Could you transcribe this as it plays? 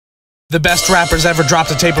The best rappers ever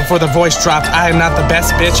dropped a tape before the voice dropped. I am not the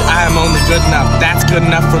best, bitch, I am only good enough. That's good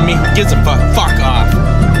enough for me, who gives a fuck? Fuck off.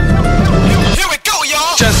 Here we go,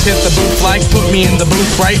 y'all! Just hit the booth like, put me in the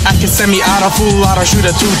booth, right? I can semi-auto, full auto, shoot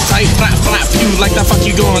a tooth tight. Flap, flap, pew, like the fuck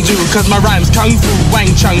you gonna do? Cause my rhyme's kung fu,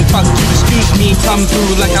 wang chung, fuck you. Excuse me, come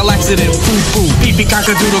through like a laxative, poo-poo. Pee-pee,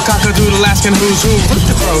 cock-a-doodle, asking who's who. Root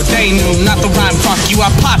the bro, they knew, not the rhyme, fuck you.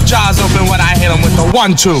 I pop jaws open when I hit them with the 1-2.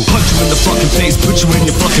 Punch you in the fucking face, put you in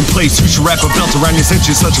your fucking place. You should wrap a belt around your cinch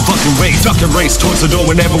in such a fucking way. Duck and race towards the door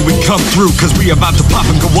whenever we come through, cause we about to pop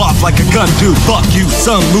and go off like a gun do. Fuck you,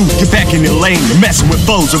 son, move, get back in your lane. You're messing with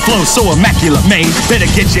foes and flows so immaculate, man. Better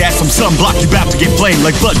get your ass some sunblock, you about to get flamed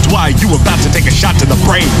like Bud Dwyer. You about to take a shot to the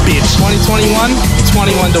brain, bitch. 2021,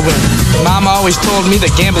 21 to win. Mama always told me that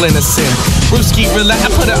gambling is sin. Brewski roulette, I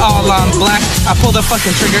put it all on black. I pull the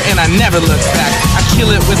fucking trigger and I never look back. I kill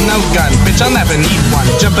it with no gun, bitch, I'll never need one.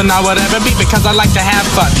 Jumping on whatever beat because I like to have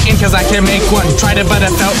fun, and cause I can make one. Tried it but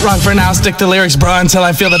it felt wrong. For now, stick to lyrics, bro, until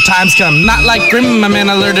I feel the times come. Not like Grimace, my man,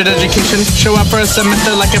 alerted education. Show up for a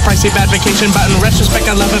semester like a pricey bad vacation. But in retrospect,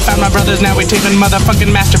 I love it, found my brothers, now we taping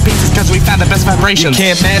motherfucking masterpieces cause we found the best vibrations.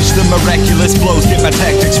 You can't match the miraculous flows. Get my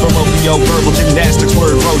tactics from OVO, verbal gymnastics,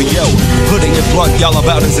 word rodeo. Putting it blunt, y'all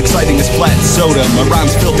about as exciting as flat soda. My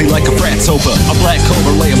rhyme's filthy like a frat sofa. A black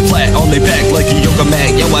cobra lay 'em flat on their back like a yoga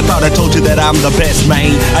mat. Yo, I thought I told you that I'm the best,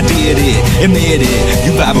 man. I did it, admit it.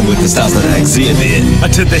 You vibing with the styles that I exhibit.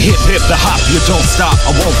 To the hip, hip, the hop, you don't stop.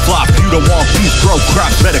 I won't flop, you don't want beef, grow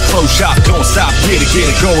crop. Better close shop, don't stop, get it,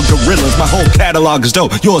 going gorillas. My whole catalog is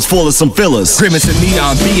dope, yours full of some fillers. Grimace and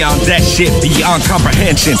Neeyon, beyond that shit, beyond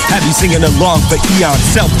comprehension. Have you singing along for eons?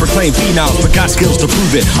 Self-proclaimed phenoms, but got skills to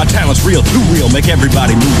prove it. Our talent's real, too real, make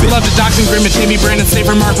everybody move it. Love to dox and Grimace, Timmy, Brandon,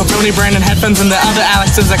 Safer, Marco, Tony, Brandon, Headphones, and the other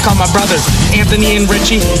Alexes that call my brothers. Anthony and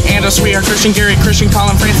Richie, Anders, we are Christian, Gary, Christian,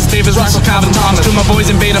 Colin, Francis, Davis, Russell, Calvin, Thomas. To my boys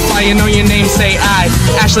in Beta Fly, you know your name, say I.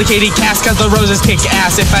 Ashley, Katie, Cass, cause the roses kick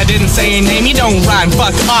ass. If I didn't say your name, you don't rhyme.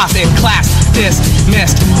 Fuck off in class,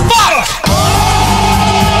 dismissed. Fuck!